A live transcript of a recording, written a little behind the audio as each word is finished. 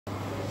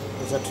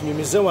za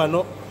tunyumize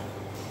wano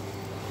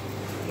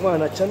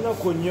mwana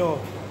kyanaku nnyo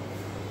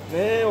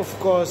naye of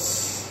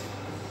course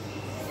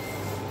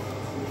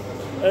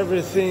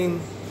everything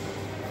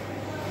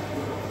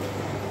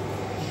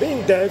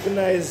being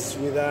diagnosed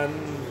with an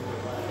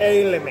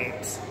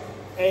ailment,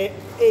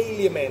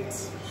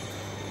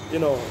 you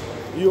know,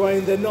 you are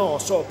in the know,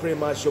 so pretty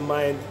much your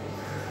mind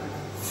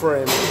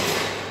frame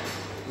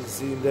is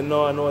in the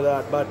know and all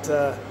that. But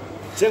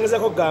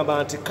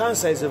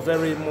cancer is a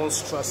very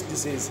monstrous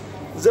disease.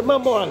 The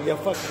mama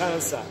for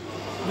cancer.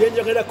 I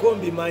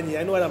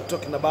know what I'm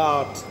talking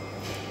about.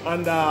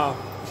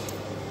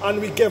 And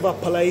we gave her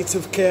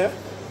palliative care.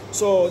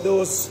 So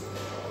those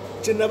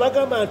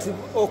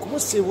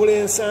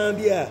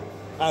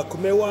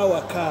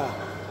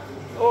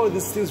all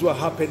these things were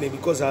happening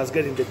because I was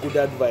getting the good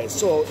advice.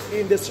 So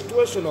in the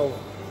situation of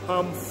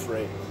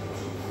Humprey,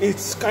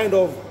 it's kind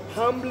of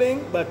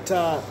humbling, but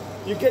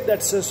you get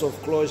that sense of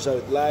closure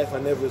with life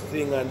and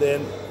everything, and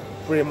then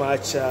pretty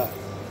much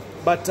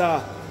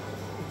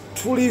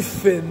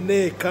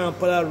tulifene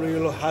Kampala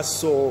real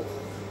hustle.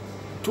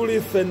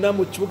 Tulifena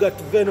mu kibuga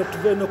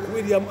tuveno ku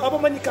William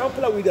abamanyi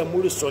Kampala William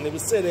Wilson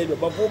ebiseera ebyo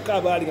bavuka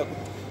abaali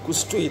ku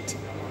street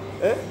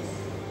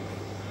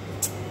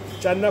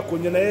channa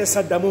kunyona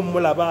yesaddamu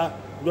mulaba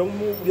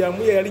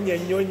byamu yalinya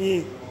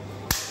ennyonyi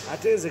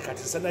ateze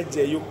kati sana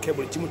je UK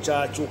buli kimu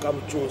kyakyuka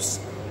mukyusi.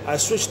 I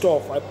switched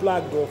off, I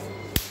plugged off.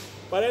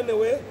 But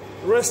anyway,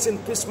 rest in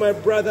peace my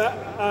brother.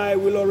 I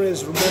will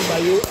always remember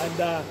you,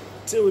 and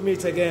till we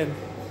meet again.